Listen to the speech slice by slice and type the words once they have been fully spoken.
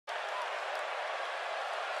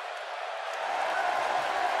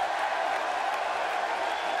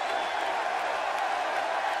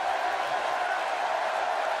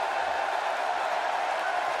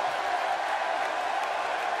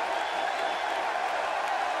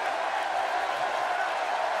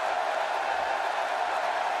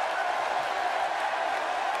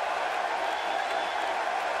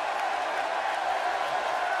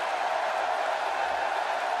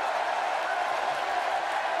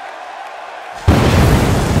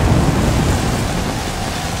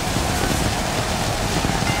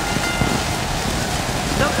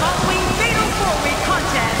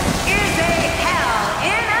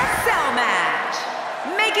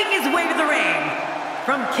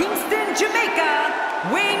from Kingston,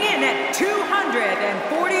 Jamaica, weighing in at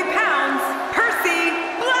 240 pounds, Percy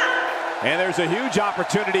Black. And there's a huge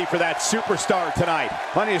opportunity for that superstar tonight.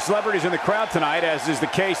 Plenty of celebrities in the crowd tonight, as is the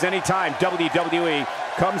case anytime WWE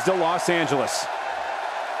comes to Los Angeles.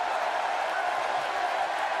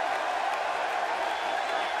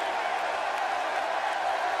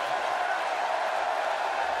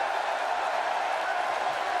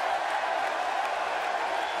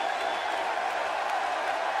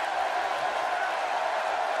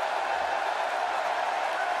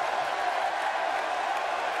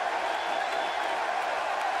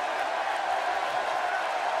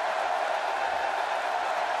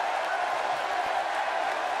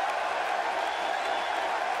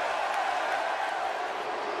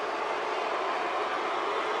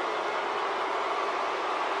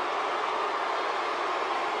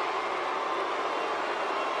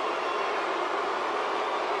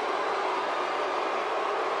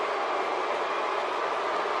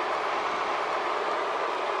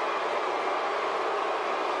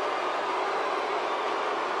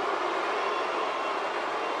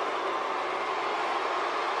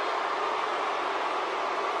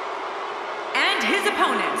 His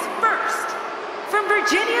opponents, first, from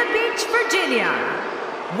Virginia Beach, Virginia,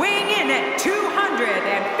 weighing in at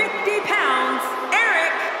 250 pounds,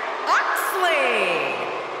 Eric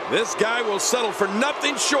Oxley. This guy will settle for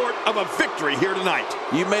nothing short of a victory here tonight.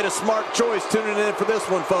 You made a smart choice tuning in for this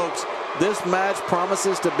one, folks. This match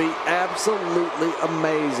promises to be absolutely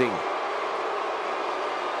amazing.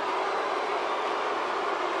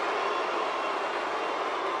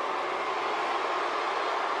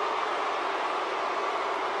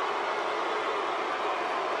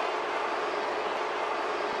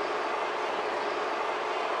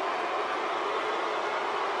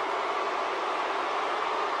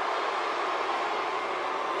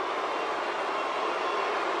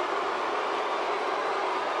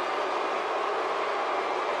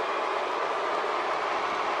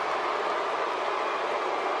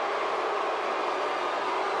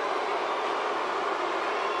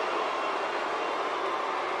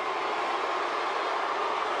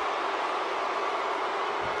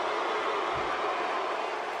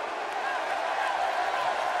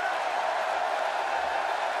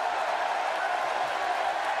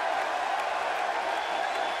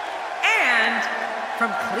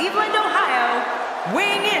 From Cleveland, Ohio,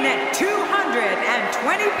 weighing in at 220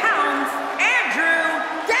 pounds, Andrew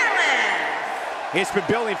Dallas. It's been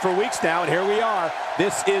building for weeks now, and here we are.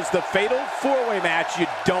 This is the fatal four-way match you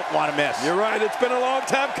don't want to miss. You're right, it's been a long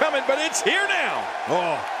time coming, but it's here now.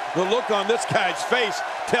 Oh, the look on this guy's face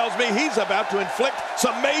tells me he's about to inflict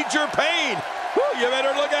some major pain. Whew, you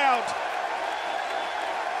better look out.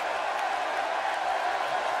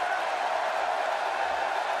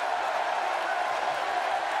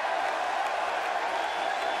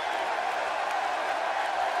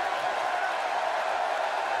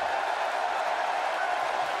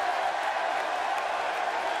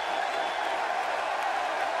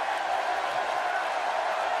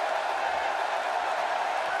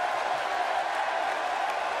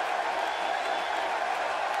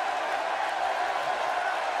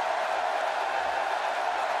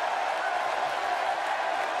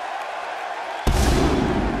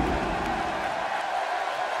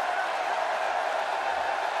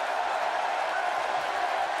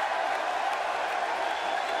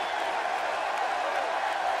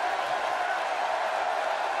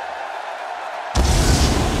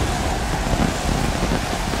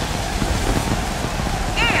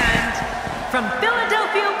 From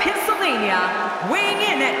Philadelphia, Pennsylvania, weighing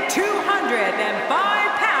in at 205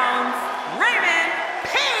 pounds, Raymond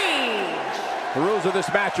Page. The rules of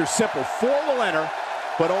this match are simple. 4 will enter,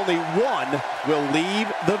 but only 1 will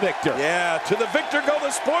leave the victor. Yeah, to the victor go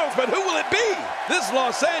the spoils, but who will it be? This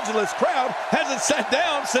Los Angeles crowd hasn't sat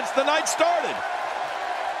down since the night started.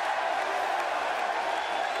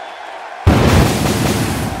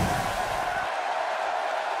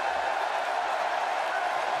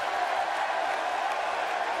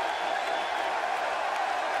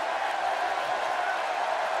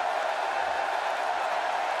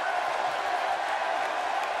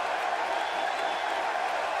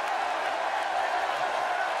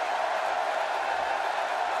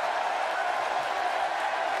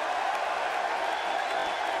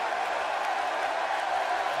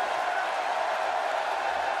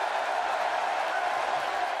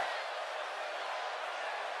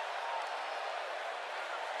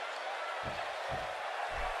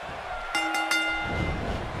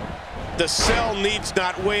 The Cell needs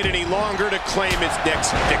not wait any longer to claim its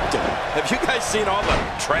next victim. Have you guys seen all the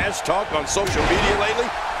trash talk on social media lately?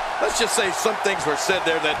 Let's just say some things were said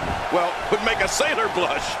there that, well, would make a sailor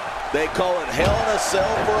blush. They call it Hell in a Cell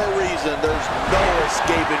for a reason. There's no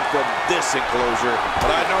escaping from this enclosure.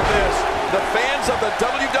 But I know this, the fans of the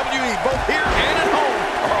WWE, both here and at home,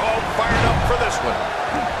 are all fired up for this one.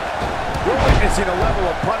 We're witnessing a level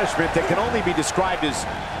of punishment that can only be described as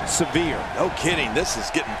severe. No kidding, this is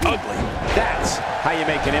getting ugly. That's how you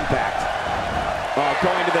make an impact. Oh,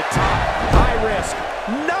 going to the top, high risk,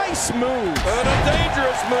 nice move. But a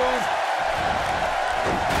dangerous move.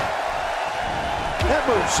 That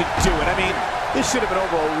move should do it. I mean, this should have been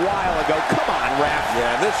over a while ago. Come on, ref.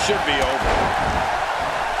 Yeah, this should be over.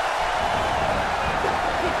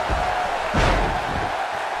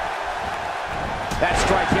 That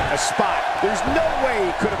strike hit the spot. There's no way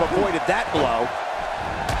he could have avoided that blow.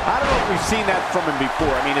 I don't know if we've seen that from him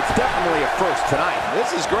before. I mean, it's definitely a first tonight.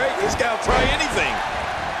 This is great. This guy will try anything.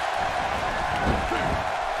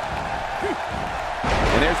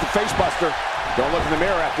 And there's the face buster. Don't look in the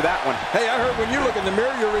mirror after that one. Hey, I heard when you look in the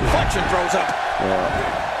mirror, your reflection throws up.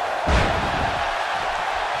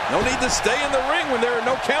 No need to stay in the ring when there are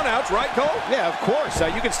no countouts, right, Cole? Yeah, of course.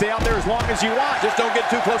 You can stay out there as long as you want. Just don't get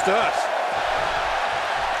too close to us.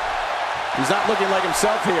 He's not looking like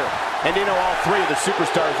himself here. And you know, all three of the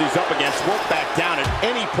superstars he's up against won't back down at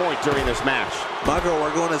any point during this match. Michael,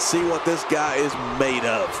 we're going to see what this guy is made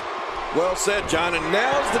of. Well said, John, and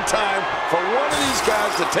now's the time for one of these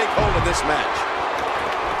guys to take hold of this match.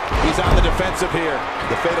 He's on the defensive here.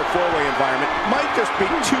 The fatal four-way environment might just be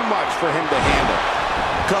too much for him to handle.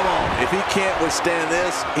 Come on, if he can't withstand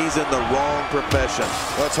this, he's in the wrong profession.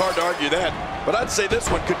 Well, it's hard to argue that, but I'd say this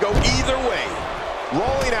one could go either way.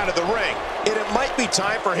 Rolling out of the ring, and it might be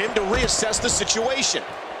time for him to reassess the situation.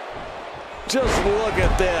 Just look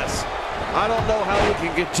at this. I don't know how we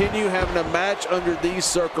can continue having a match under these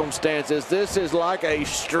circumstances. This is like a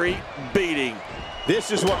street beating.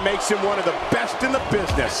 This is what makes him one of the best in the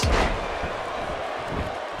business.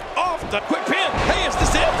 Off the quick pin. Hey, is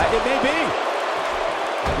this it? It may be.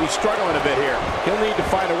 He's struggling a bit here. He'll need to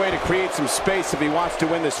find a way to create some space if he wants to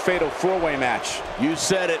win this fatal four-way match. You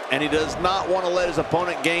said it, and he does not want to let his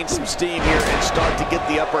opponent gain some steam here and start to get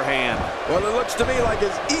the upper hand. Well, it looks to me like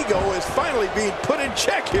his ego is finally being put in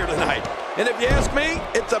check here tonight. And if you ask me,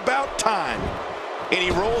 it's about time. And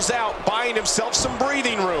he rolls out, buying himself some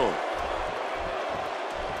breathing room.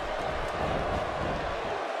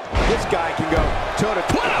 This guy can go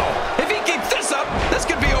toe-to-toe. Wow! If he keeps this up, this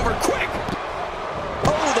could be over quick.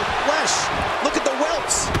 Oh, the flesh. Look at the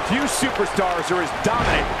welts. Few superstars are as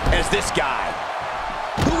dominant as this guy.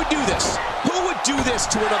 Who would do this? Who would do this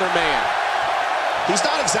to another man? He's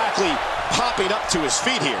not exactly hopping up to his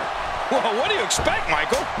feet here. Well, what do you expect,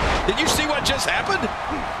 Michael? Did you see what just happened?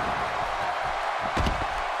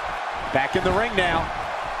 Back in the ring now.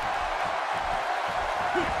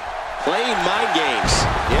 Playing mind games.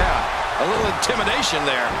 Yeah, a little intimidation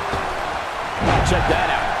there. Check that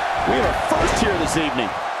out. We have a first here this evening.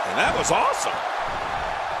 And that was awesome.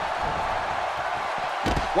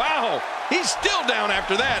 Wow, he's still down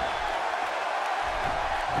after that.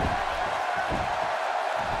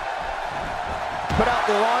 Put out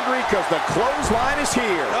the laundry because the clothesline is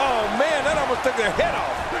here. Oh, man, that almost took their head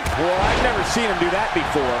off. Well, I've never seen him do that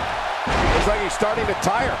before. Looks like he's starting to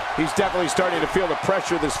tire. He's definitely starting to feel the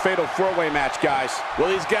pressure of this fatal four-way match, guys. Well,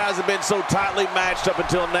 these guys have been so tightly matched up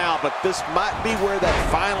until now, but this might be where that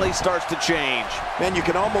finally starts to change. Man, you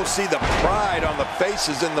can almost see the pride on the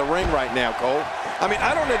faces in the ring right now, Cole. I mean,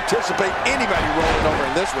 I don't anticipate anybody rolling over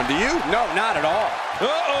in this one, do you? No, not at all.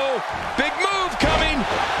 Uh-oh, big move coming.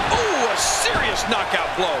 Oh, a serious knockout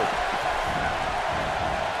blow.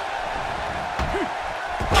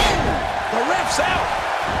 Oh, the ref's out.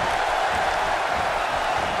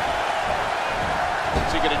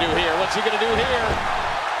 What's he going to do here? What's he going to do here?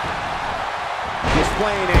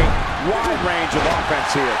 Displaying a wide range of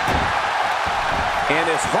offense here. And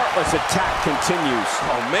his heartless attack continues.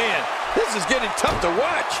 Oh, man, this is getting tough to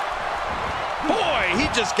watch. Boy,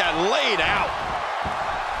 he just got laid out.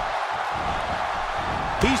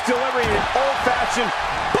 He's delivering an old-fashioned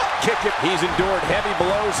butt kick. He's endured heavy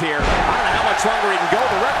blows here. I don't know how much longer he can go.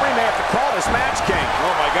 The referee may have to call this match, King.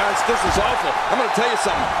 Oh, my gosh, this is awful. I'm going to tell you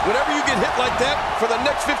something. Whenever you get hit like that, for the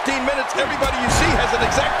next 15 minutes, everybody you see has an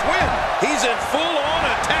exact win. He's in full-on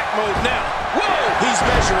attack mode now. Whoa! He's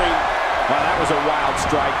measuring. Wow, that was a wild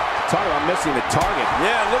strike. Talk about missing the target.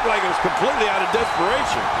 Yeah, it looked like it was completely out of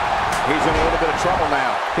desperation. He's in a little bit of trouble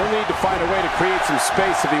now. He'll need to find a way to create some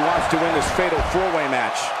space if he wants to win this fatal four-way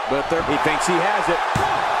match. But he thinks he has it.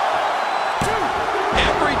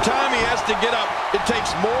 Every time he has to get up, it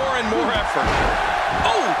takes more and more effort.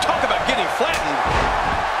 Oh, talk about getting flattened.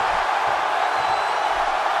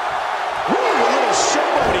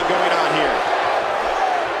 routine going on here.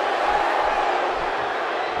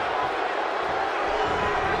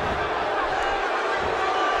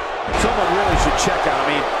 Someone really should check out. I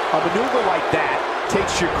mean, a maneuver like that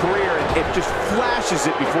takes your career and it just flashes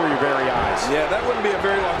it before your very eyes. Yeah, that wouldn't be a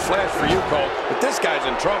very long flash for you, Cole, but this guy's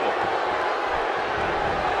in trouble.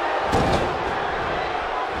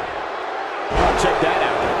 Oh, check that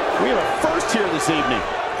out. We have a first here this evening.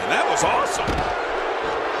 And that was awesome.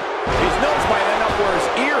 His nose might end up where his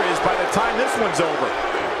ear is by the time this one's over.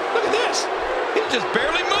 Look at this. He's just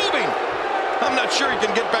barely moving. I'm not sure he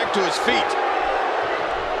can get back to his feet.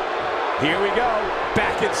 Here we go.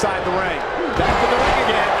 Back inside the ring. Back to the ring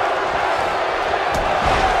again.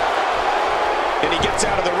 And he gets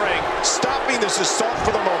out of the ring, stopping this assault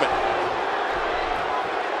for the moment.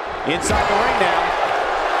 Inside the ring now.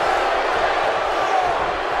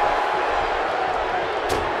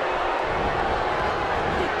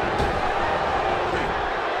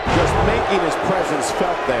 Just making his presence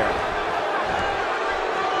felt there.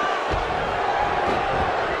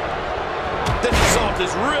 This assault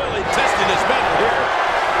is really testing his mettle here.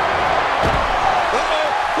 Uh-oh,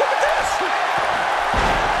 look at this.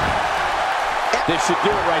 This should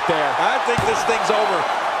do it right there. I think this thing's over.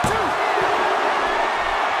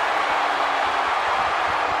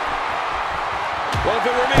 Well, if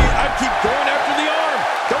it were me, I'd keep going after the arm.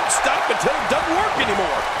 Don't stop until it doesn't work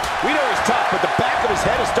anymore. We know he's tough, but the back of his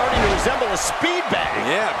head is starting to resemble a speed bag.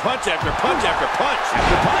 Yeah, punch after punch after punch.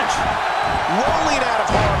 After punch. Rolling out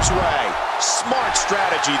of harm's way. Smart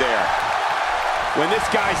strategy there. When this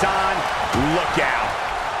guy's on, look out.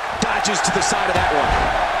 Dodges to the side of that one.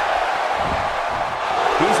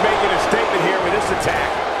 He's making a statement here with this attack.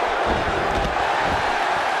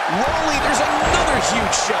 Rolling, there's another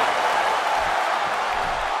huge shot.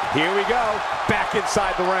 Here we go, back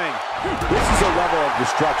inside the ring. This is a level of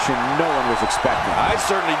destruction no one was expecting. I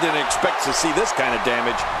certainly didn't expect to see this kind of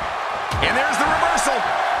damage. And there's the reversal.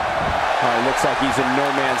 It looks like he's in no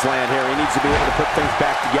man's land here. He needs to be able to put things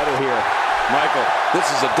back together here. Michael, this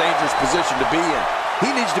is a dangerous position to be in.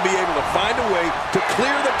 He needs to be able to find a way to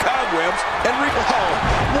clear the cobwebs and Oh,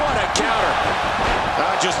 what a counter.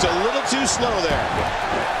 Just a little too slow there.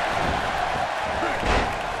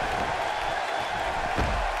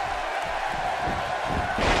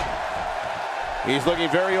 He's looking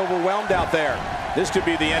very overwhelmed out there. This could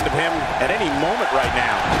be the end of him at any moment right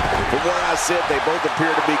now. From where I sit, they both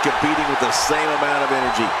appear to be competing with the same amount of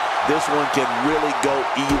energy. This one can really go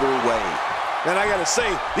either way. And I gotta say,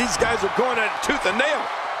 these guys are going at it tooth and nail.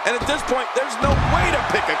 And at this point, there's no way to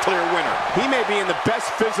pick a clear winner. He may be in the best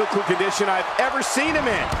physical condition I've ever seen him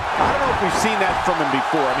in. I don't know if we've seen that from him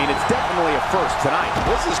before. I mean, it's definitely a first tonight.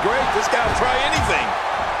 This is great. This guy will try anything.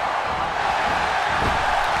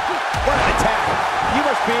 What an attack. You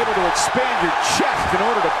must be able to expand your chest in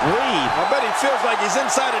order to breathe. I bet he feels like he's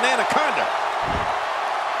inside an anaconda.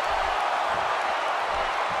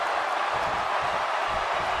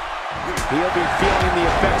 He'll be feeling the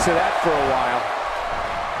effects of that for a while.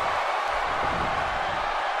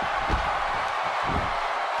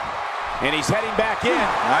 And he's heading back in.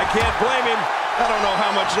 I can't blame him. I don't know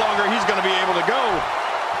how much longer he's going to be able to go.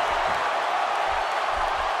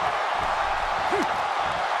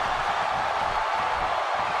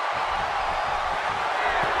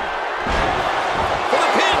 For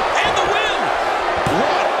the pin and the win.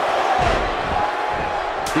 One.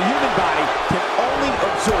 The human body can only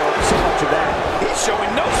absorb so much of that. He's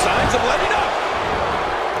showing no signs of letting up.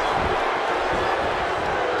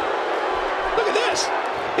 Look at this.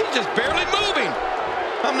 He's just barely moving.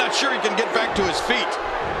 I'm not sure he can get back to his feet.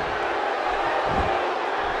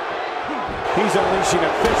 He's unleashing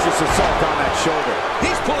a vicious assault on that shoulder.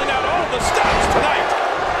 He's pulling out all the stops tonight.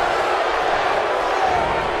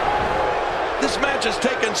 This match has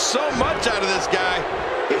taken so much out of this guy.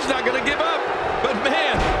 He's not going to give up. But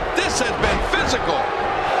man, this has been physical.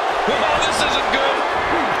 Oh, this isn't good.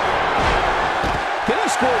 Can he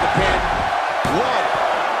score the pin? 1,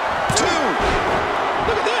 2.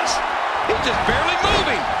 Look at this. He's just barely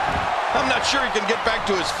moving. I'm not sure he can get back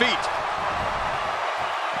to his feet.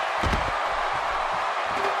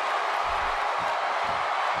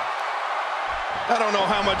 I don't know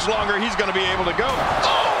how much longer he's going to be able to go.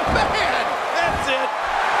 Oh, man! That's it.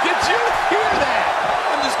 Did you hear that?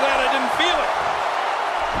 I'm just glad I didn't feel it.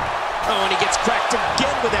 Oh, and he gets cracked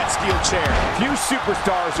again with that steel chair. Few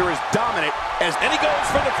superstars are as dominant as... And he goes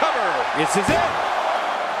for the cover. This is it.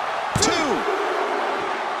 2.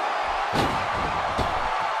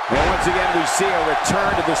 And once again, we see a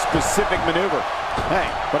return to the specific maneuver. Hey,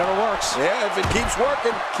 whatever works. Yeah, if it keeps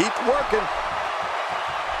working, keep working.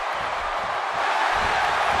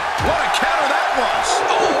 What a counter that was.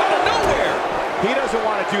 Oh, out of nowhere. He doesn't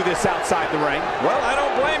want to do this outside the ring. Well, I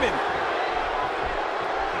don't blame him.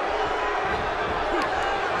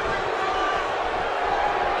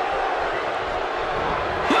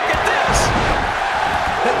 Look at this.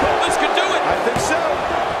 Hey, Cole, this could do it. I think so.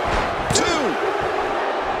 2.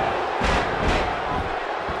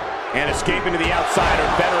 And escaping to the outside, a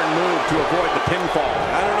veteran move to avoid the pinfall.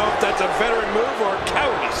 I don't know if that's a veteran move or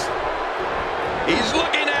cowardice. He's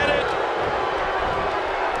looking at it.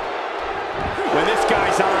 When this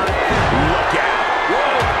guy's on, look out.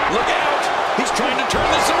 Whoa, look out. He's trying to turn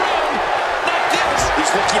this around. Not this. He's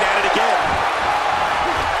looking at it again.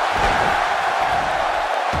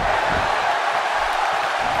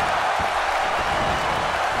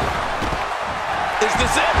 Is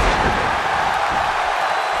this it?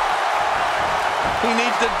 He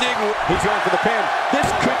needs to dig. He's going for the pin. This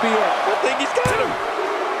could be it. I think he's got him.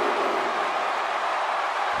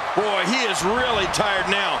 Boy, he is really tired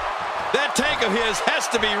now. That tank of his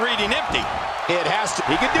has to be reading empty. It has to.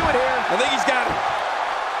 He can do it here. I think he's got it.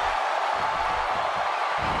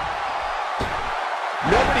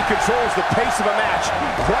 Nobody controls the pace of a match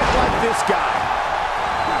quite like this guy.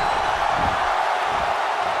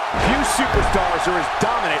 Few superstars are as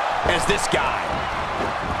dominant as this guy.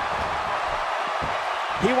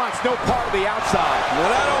 He wants no part of the outside.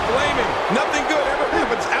 And I don't blame him. Nothing good ever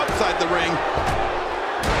happens outside the ring.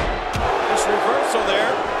 This reversal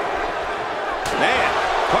there. Man,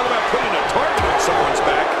 talk about putting a target on someone's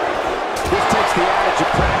back. This takes the adage of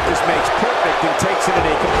practice makes perfect and takes it in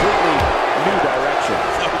a completely new direction.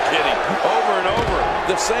 No kidding. Over and over.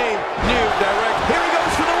 The same new direction. Here he goes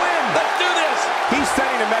for the win. Let's do this. He's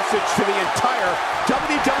sending a message to the entire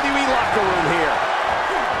WWE locker room here.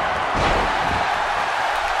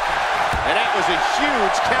 And that was a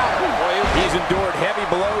huge counter. He's endured heavy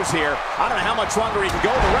blows here. I don't know how much longer he can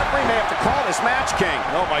go. The referee may have to call this match, King.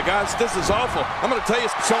 Oh, my gosh, this is awful. I'm going to tell you.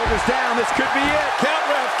 Shoulders down. This could be it. Count,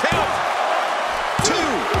 ref, count.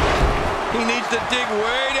 2. He needs to dig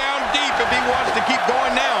way down deep if he wants to keep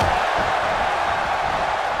going now.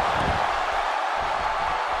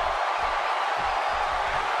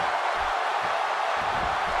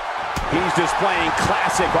 He's displaying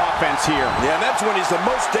classic offense here. Yeah, and that's when he's the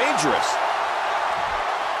most dangerous.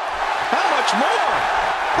 How much more?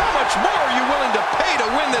 How much more are you willing to pay to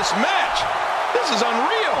win this match? This is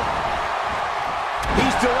unreal.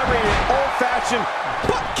 He's delivering an old-fashioned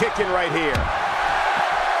butt kicking right here.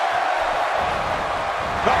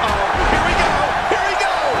 Uh-oh. Here we go. Here we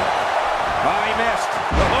go. Oh, he missed.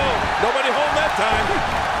 Oh, nobody home that time.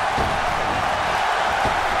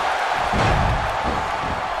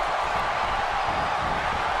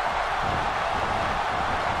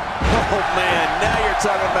 Oh, man, now you're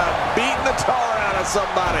talking about beating the tar out of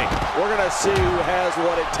somebody. We're going to see who has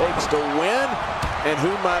what it takes to win and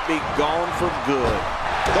who might be gone for good.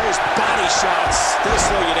 Those body shots, they'll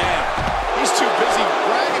slow you down. He's too busy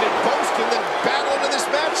bragging and boasting than battling in this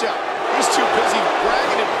matchup. He's too busy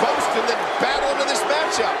bragging and boasting than battling in this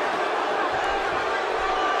matchup.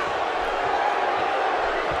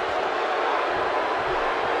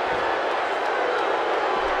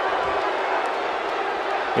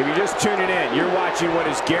 If you're just tuning in, you're watching what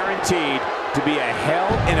is guaranteed to be a Hell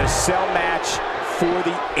in a Cell match for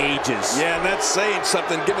the ages. Yeah, and that's saying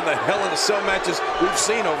something given the Hell in a Cell matches we've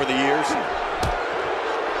seen over the years.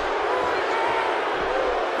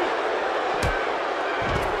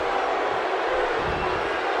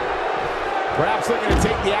 Perhaps looking to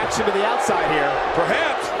take the action to the outside here.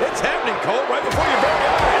 Perhaps. It's happening, Cole, right before your very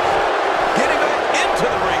eyes. Getting back into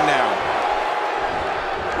the ring now.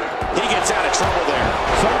 He gets out of trouble there.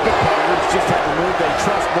 Some competitors just have a move they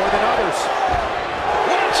trust more than others.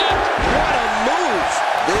 Watch it! What a move!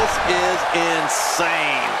 This is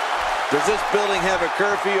insane. Does this building have a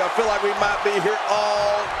curfew? I feel like we might be here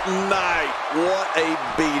all night. What a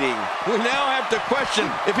beating. We now have to question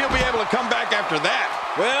if he'll be able to come back after that.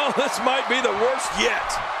 Well, this might be the worst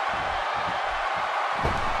yet.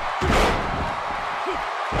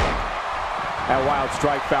 That wild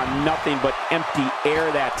strike found nothing but empty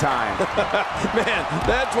air that time. Man,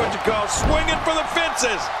 that's what you call swinging for the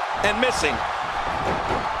fences and missing.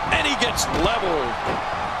 And he gets leveled.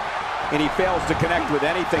 And he fails to connect with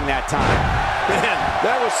anything that time. Man,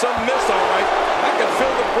 that was some miss, all right. I can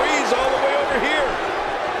feel the breeze all the way over here.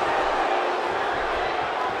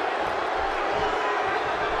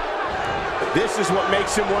 This is what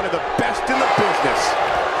makes him one of the best in the business.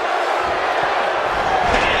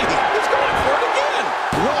 Hey, he's going for it again.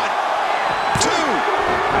 1, 2.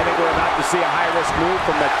 I think we're about to see a high-risk move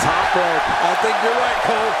from the top rope. I think you're right,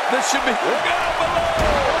 Cole. This should be... Look out below!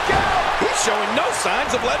 Look out! He's showing no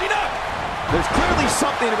signs of letting up. There's clearly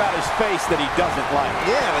something about his face that he doesn't like.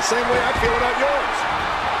 Yeah, the same way I feel about yours.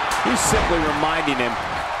 He's simply reminding him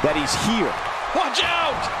that he's here. Watch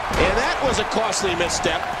out! And that was a costly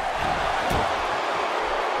misstep.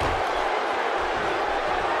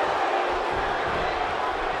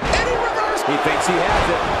 And he reversed. He thinks he has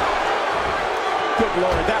it. Good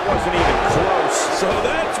Lord, that wasn't even close. So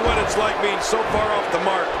that's what it's like being so far off the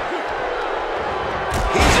mark.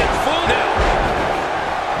 He's in full now.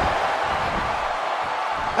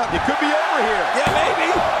 It could be over here. Yeah,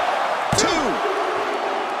 maybe. 2.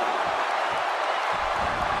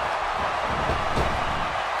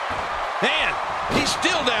 Man, he's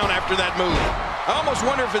still down after that move. I almost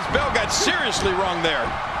wonder if his bell got seriously wrong there.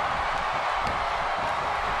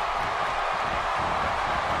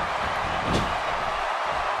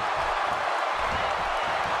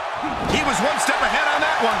 He was one step ahead on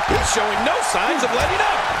that one. He's showing no signs of letting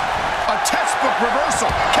up. A textbook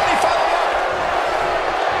reversal. Can he follow up?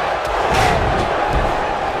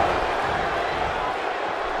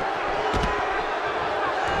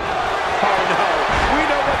 Oh, no. We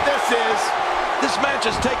know what this is. This match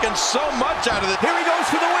has taken so much out of it. Here he goes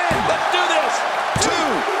for the win. Let's do this. 2.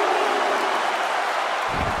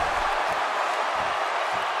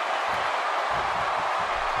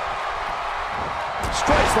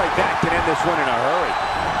 Strikes like that can end this one in a hurry.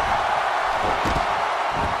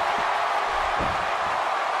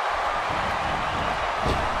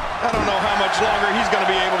 I don't know how much longer he's going to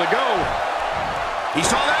be able to go. He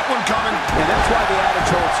saw that one coming. And that's why the adage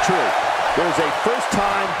holds true. There's a first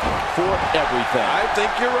time for everything. I think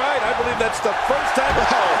you're right. I believe that's the first time.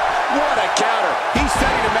 Oh, what a counter. He's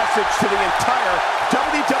sending a message to the entire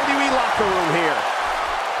WWE locker room here.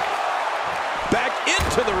 Back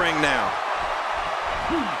into the ring now.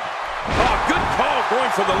 Oh, good call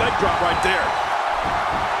going for the leg drop right there.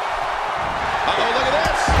 Uh-oh, look at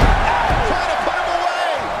this. Trying to put him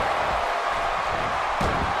away.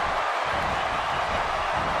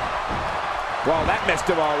 Well, that missed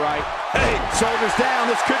him all right. Hey, shoulders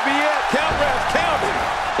down. This could be it. Count, Ref, count.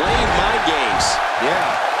 Playing mind games.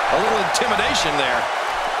 Yeah, a little intimidation there.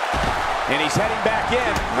 And he's heading back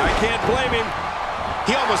in. I can't blame him.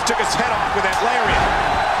 He almost took his head off with that lariat.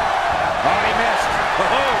 Oh, he missed.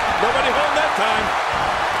 Oh, nobody home that time.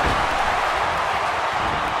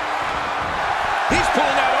 He's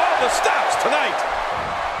pulling out all the stops tonight.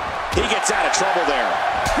 He gets out of trouble there.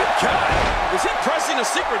 Good God. Is he pressing a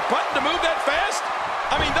secret button to move that fast?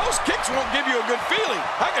 I mean, those kicks won't give you a good feeling.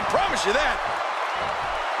 I can promise you that.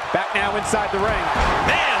 Back now inside the ring.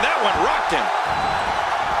 Man, that one rocked him.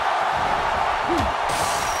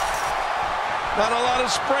 Not a lot of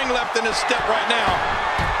spring left in his step right now.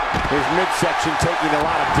 His midsection taking a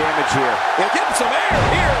lot of damage here. He'll get some air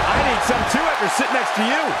here. I need some too after sitting next to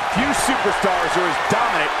you. Few superstars are as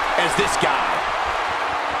dominant as this guy.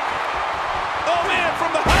 Oh, man,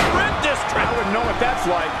 from the high red district. I wouldn't know what that's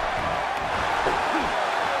like.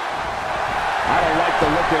 I don't like the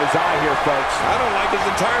look in his eye here, folks. I don't like his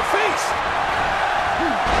entire face.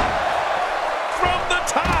 From the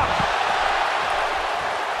top.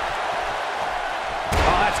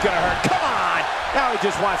 Oh, that's going to hurt. Come on. Now he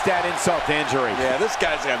just wants that insult to injury. Yeah, this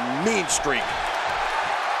guy's got a mean streak.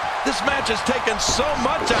 This match has taken so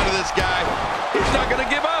much out of this guy. He's not going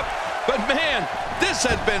to give up. But, man, this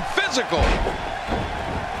has been physical.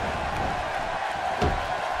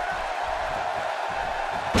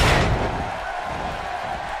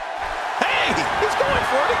 Hey, he's going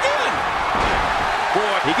for it again.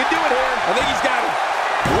 Boy, He can do it here. I think he's got him.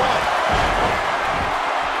 1.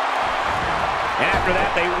 And after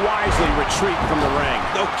that, they wisely retreat from the ring.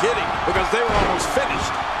 No kidding, because they were almost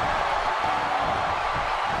finished.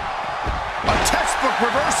 A textbook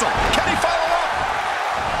reversal. Can he follow up?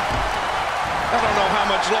 I don't know how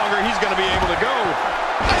much longer he's going to be able to go.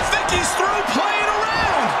 I think he's through playing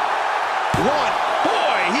around. 1.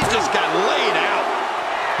 Boy, he just got laid out.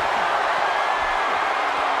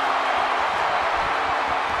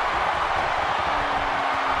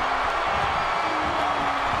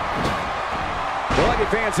 The Lucky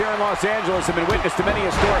fans here in Los Angeles have been witness to many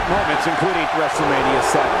historic moments, including WrestleMania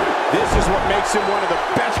 7. This is what makes him one of the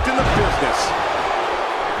best in the business.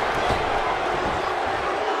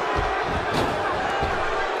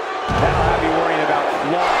 That'll have you worrying about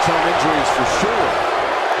long-term injuries for sure.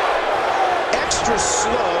 Extra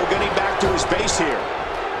slow getting back to his base here.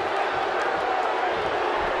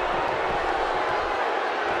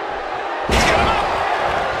 He's got him up.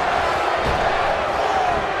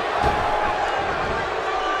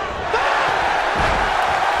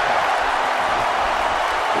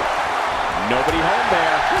 Nobody home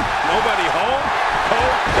there. Nobody home?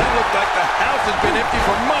 Oh, that looked like the house has been empty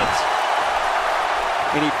for months.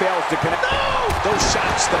 and he fails to connect. No! Those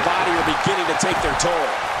shots to the body are beginning to take their toll.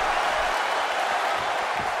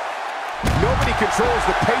 Nobody controls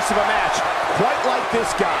the pace of a match quite like this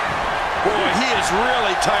guy. Boy, he is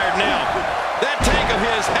really tired now. That tank of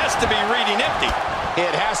his has to be reading empty.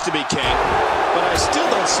 It has to be, King, but I still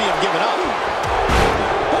don't see him giving up.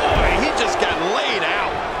 Boy, he just got laid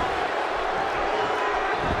out.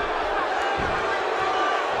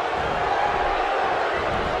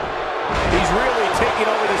 He's really taking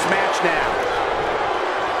over this match now.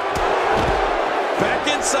 Back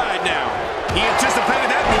inside now. He anticipated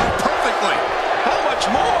that move perfectly. How much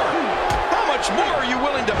more? How much more are you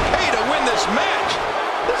willing to pay to win this match?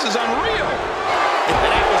 This is unreal.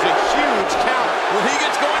 And that was a huge counter. When he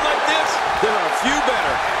gets going like this, there are a few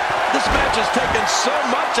better. This match has taken so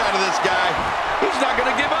much out of this guy. He's not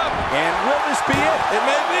going to give up. And will this be it? It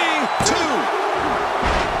may be. 2.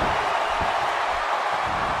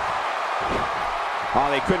 Oh,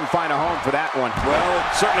 they couldn't find a home for that one. Well, it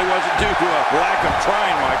certainly wasn't due to a lack of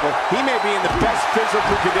trying, Michael. He may be in the best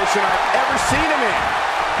physical condition I've ever seen him in.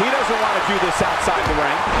 He doesn't want to do this outside the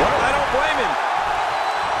ring. Well, I don't blame him.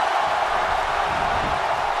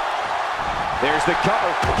 There's the cover.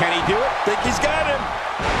 Can he do it? Think he's got him.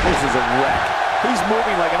 This is a wreck. He's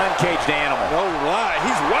moving like an uncaged animal. No lie.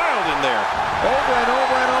 He's wild in there. Over and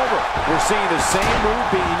over and over. We're seeing the same move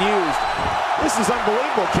being used. This is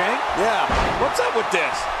unbelievable, King. Yeah. What's up with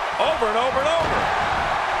this? Over and over and over.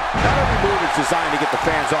 Not every move is designed to get the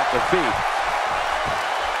fans off their feet.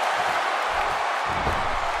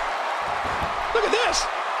 Look at this.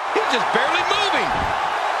 He's just barely moving.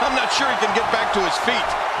 I'm not sure he can get back to his feet.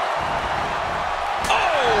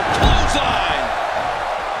 Oh, clothesline.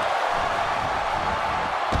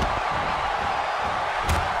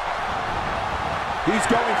 He's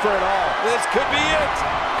going for it all. This could be it.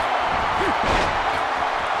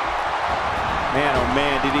 Man, oh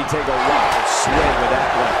man, did he take a wild swing with that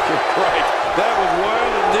one. Right. That was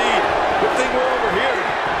wild indeed. Good thing we're over here.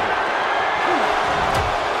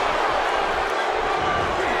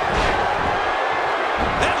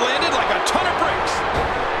 That landed like a ton of bricks.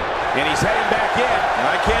 And he's heading back in.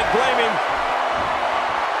 I can't blame him.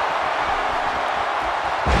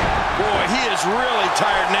 Boy, he is really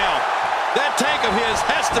tired now. That tank of his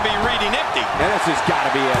has to be reading empty. And this has got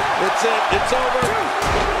to be it. It's it. It's over.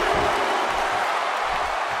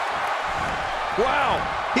 Wow.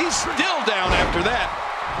 He's still down after that.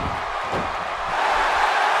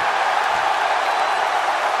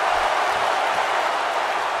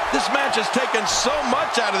 This match has taken so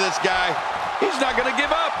much out of this guy. He's not going to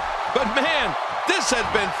give up. But man, this has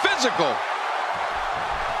been physical.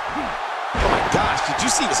 Oh my gosh, did you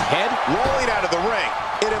see his head rolling out of the ring?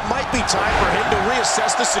 And it might be time for him to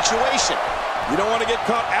reassess the situation. You don't want to get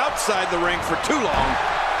caught outside the ring for too long.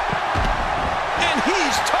 And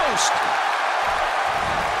he's toast.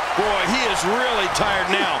 Boy, he is really tired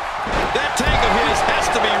now. That tank of his has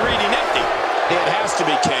to be reading empty. It has to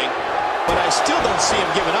be, King. But I still don't see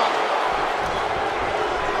him giving up.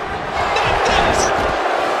 Not this.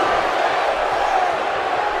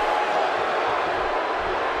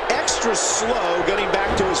 Extra slow getting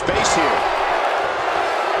back to his base here.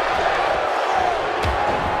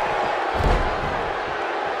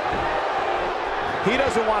 He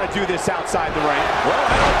doesn't want to do this outside the ring. Well,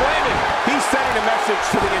 I don't blame him. He's sending a message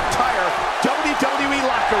to the entire WWE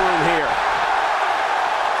locker room here.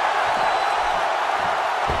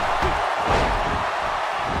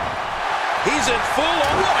 He's in full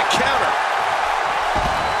on. What a counter.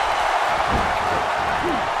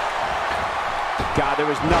 God, there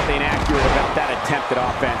was nothing accurate about that attempted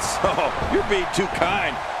offense. Oh, you're being too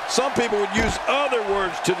kind. Some people would use other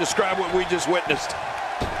words to describe what we just witnessed.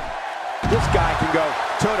 This guy can go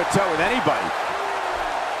toe-to-toe with anybody.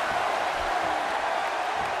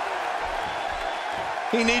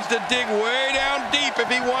 He needs to dig way down deep if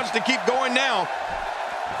he wants to keep going now.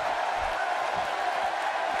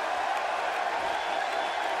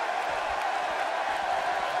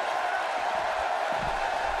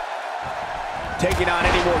 Taking on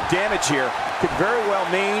any more damage here could very well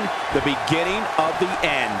mean the beginning of the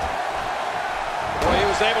end. Boy, he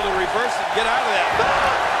was able to reverse it and get out of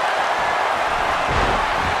that.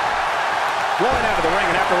 Rolling out of the ring,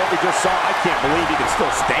 and after what we just saw, I can't believe he can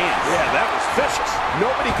still stand. Yeah, that was vicious.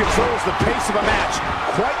 Nobody controls the pace of a match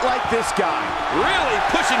quite like this guy. Really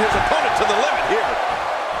pushing his opponent to the limit here.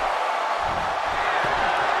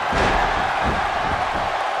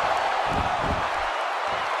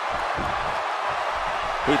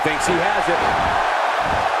 He thinks he has it.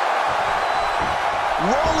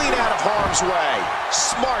 Rolling out of harm's way.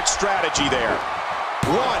 Smart strategy there.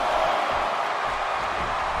 1.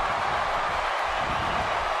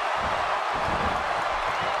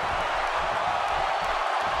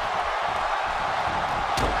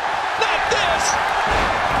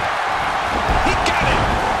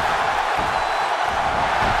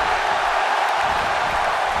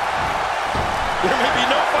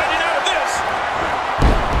 fighting out of this.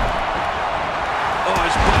 Oh,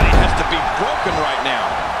 his body has to be broken right now.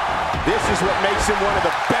 This is what makes him one of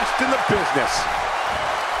the best in the business.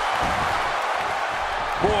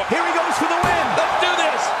 Boy, Here he goes for the win. let's do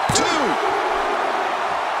this. 2.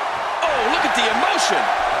 Oh, look at the emotion.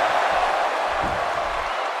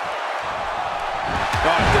 Oh,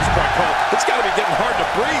 at this point, Cole, it's got to be getting hard to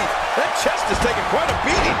breathe. That chest is taking quite a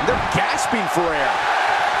beating. They're gasping for air.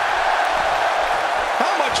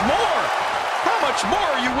 How much more? How much more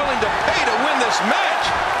are you willing to pay to win this match?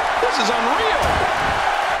 This is unreal.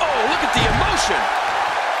 Oh, look at the emotion.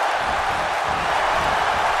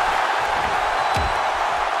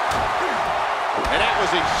 And that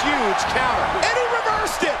was a huge counter. And he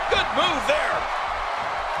reversed it. Good move there.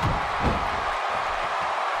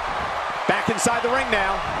 Back inside the ring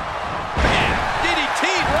now. Man,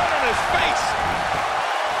 DDT'd right on his face.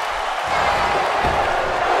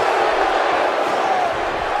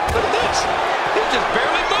 Look at this. He's just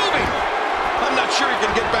barely moving. I'm not sure he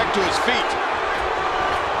can get back to his feet.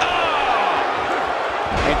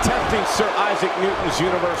 And testing Sir Isaac Newton's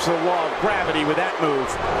universal law of gravity with that move.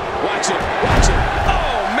 Watch it. Watch it.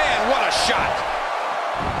 Oh, man, what a shot.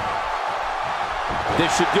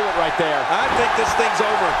 This should do it right there. I think this thing's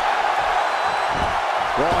over.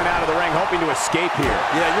 Rolling out of the ring, hoping to escape here.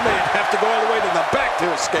 Yeah, you may have to go all the way to the back to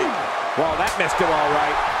escape. Well, that missed him all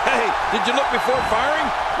right. Hey, did you look before firing?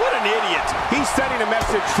 What an idiot. He's sending a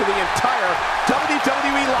message to the entire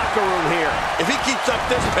WWE locker room here. If he keeps up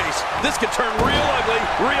this pace, this could turn real ugly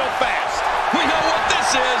real fast. We know what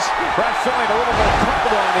this is. Perhaps feeling a little more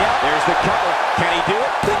comfortable on the out. There's the cover. Can he do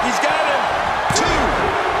it? Think he's got him. 2.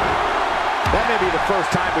 That may be the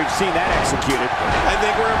first time we've seen that executed. I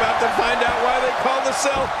think we're about to find out why they call the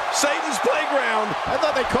cell Satan's Playground. I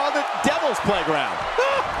thought they called it Devil's Playground.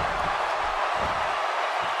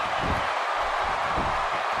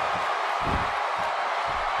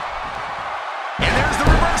 And there's the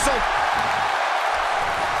reversal.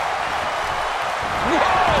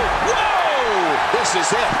 Whoa! Whoa! This is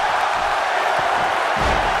it.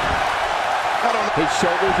 I don't know. His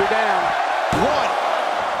shoulders are down. 1,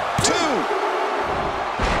 2.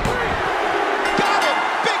 Got him.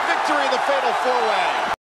 Big victory in the Fatal 4-Way.